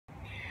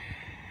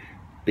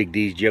Big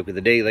D's joke of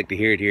the day. Like to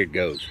hear it, here it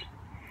goes.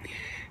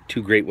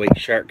 Two great white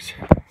sharks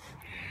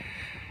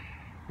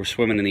were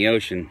swimming in the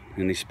ocean,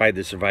 and they spied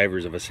the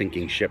survivors of a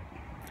sinking ship.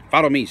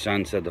 "Follow me,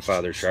 son," said the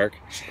father shark,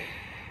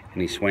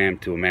 and he swam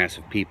to a mass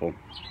of people.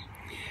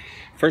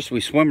 "First, we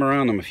swim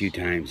around them a few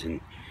times,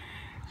 and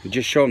we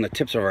just show them the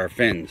tips of our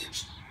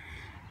fins."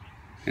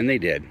 And they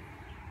did.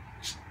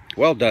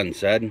 "Well done,"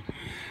 said.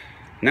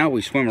 "Now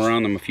we swim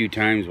around them a few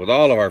times with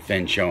all of our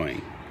fins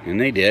showing." And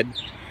they did.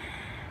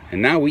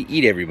 "And now we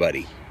eat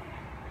everybody."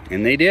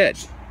 And they did.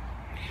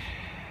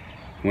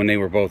 When they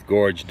were both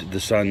gorged, the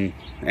son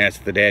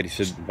asked the dad, he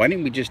said, "Why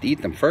didn't we just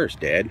eat them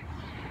first, Dad?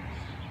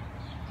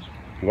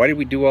 Why did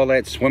we do all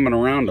that swimming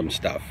around them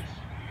stuff?"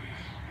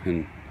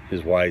 And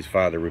his wise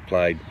father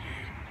replied,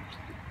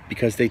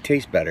 "Because they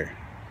taste better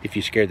if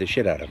you scare the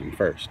shit out of them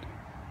first."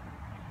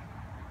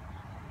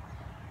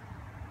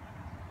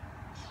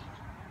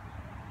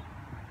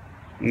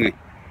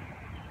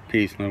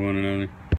 Peace, love one another.